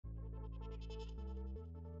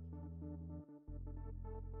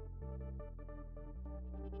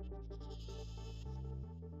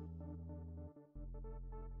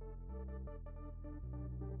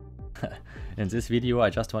In this video I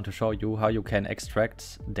just want to show you how you can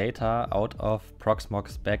extract data out of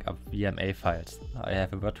Proxmox backup VMA files. I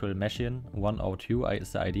have a virtual machine, 102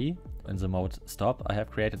 is the ID. In the mode stop I have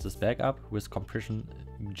created this backup with compression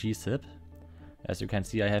gzip. As you can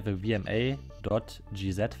see I have a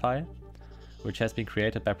vma.gz file which has been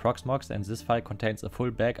created by Proxmox, and this file contains a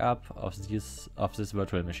full backup of this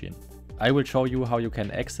virtual machine. I will show you how you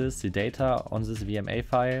can access the data on this VMA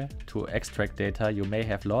file to extract data you may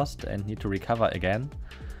have lost and need to recover again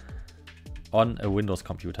on a Windows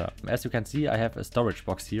computer. As you can see, I have a storage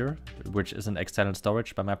box here, which is an external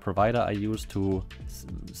storage by my provider I use to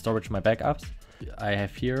storage my backups. I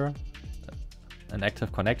have here an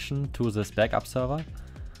active connection to this backup server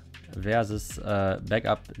where this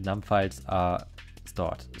backup num files are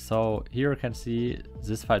stored. So here you can see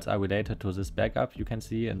these files are related to this backup you can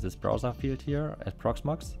see in this browser field here at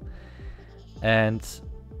Proxmox. And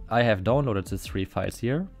I have downloaded these three files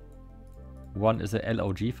here. One is a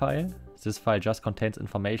log file. This file just contains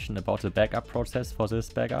information about the backup process for this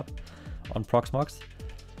backup on Proxmox.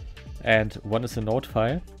 And one is a node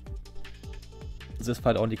file. This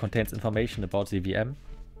file only contains information about the VM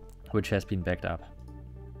which has been backed up.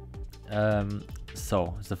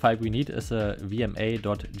 So the file we need is a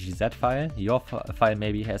vma.gz file. Your file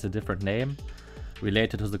maybe has a different name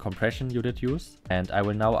related to the compression you did use. And I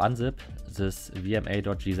will now unzip this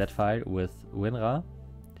vma.gz file with WinRAR.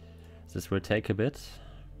 This will take a bit.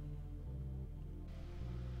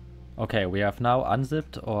 Okay, we have now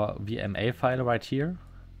unzipped our VMA file right here,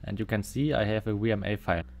 and you can see I have a VMA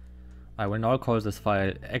file. I will now call this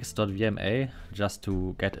file x.vma just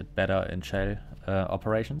to get it better in shell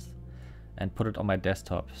operations, and put it on my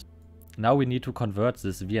desktop. Now we need to convert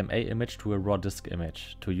this VMA image to a raw disk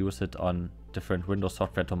image to use it on different Windows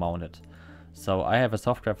software to mount it. So I have a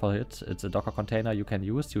software for it. It's a Docker container you can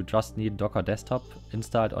use. You just need Docker Desktop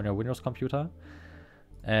installed on your Windows computer,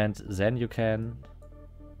 and then you can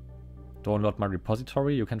download my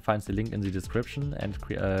repository. You can find the link in the description and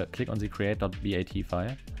click on the create.bat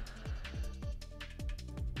file.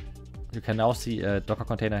 You can now see a Docker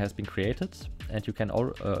container has been created, and you can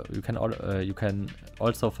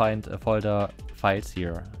also find a folder files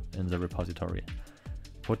here in the repository.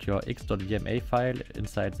 Put your x.vma file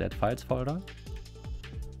inside that files folder.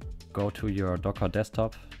 Go to your Docker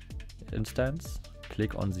Desktop instance.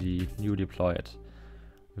 Click on the new deployed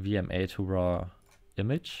VMA to raw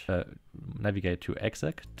image. Navigate to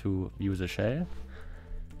exec to view the shell.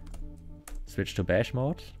 Switch to bash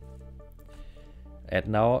mode. And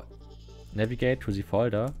now navigate to the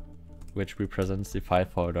folder which represents the file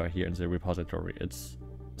folder here in the repository. It's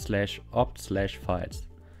 /opt/files.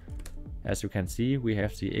 As you can see, we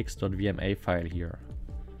have the x.vma file here.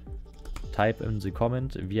 Type in the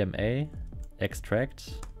command vma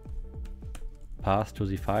extract, path to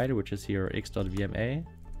the file which is here x.vma,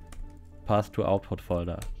 path to output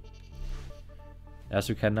folder. As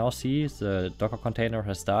you can now see, the Docker container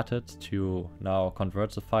has started to now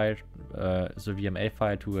convert the file, the VMA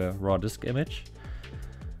file, to a raw disk image.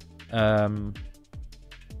 And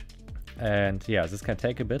yeah, this can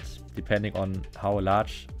take a bit depending on how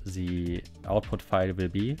large the output file will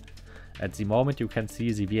be. At the moment you can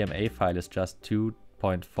see the VMA file is just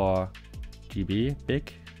 2.4 GB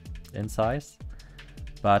big in size.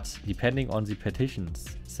 But depending on the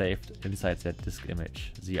partitions saved inside that disk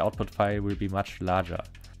image, the output file will be much larger.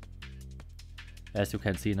 As you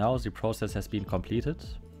can see now, the process has been completed,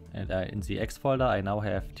 and in the X folder I now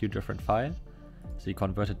have two different files. The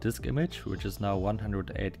converted disk image, which is now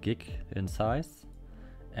 108 gig in size,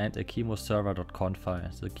 and a chemoserver.conf file.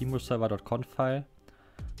 The chemoserver.conf file,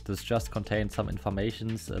 this just contains some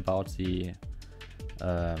informations about the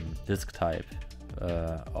disk type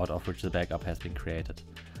out of which the backup has been created.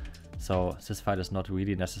 So this file is not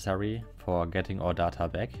really necessary for getting our data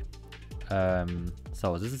back.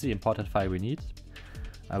 So this is the important file we need.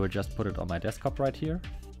 I will just put it on my desktop right here.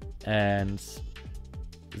 And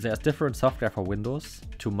there's different software for Windows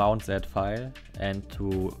to mount that file and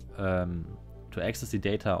to access the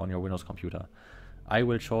data on your Windows computer. I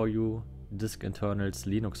will show you Diskinternals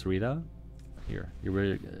Linux Reader. Here you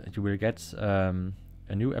will get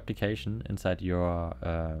a new application inside your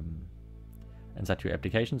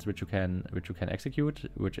applications which you can execute,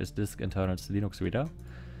 which is Diskinternals Linux Reader.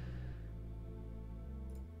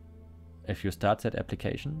 If you start that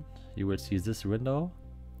application, you will see this window,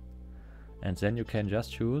 and then you can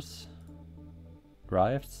just choose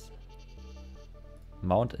drives,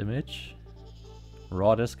 mount image,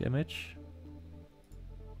 raw disk image,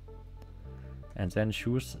 and then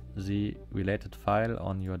choose the related file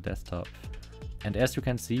on your desktop. And as you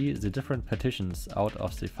can see, the different partitions out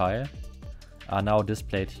of the file are now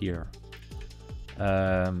displayed here.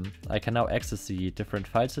 I can now access the different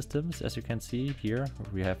file systems. As you can see here,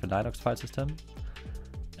 we have a Linux file system.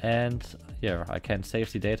 And here I can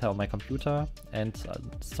save the data on my computer, and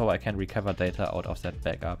so I can recover data out of that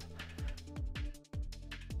backup.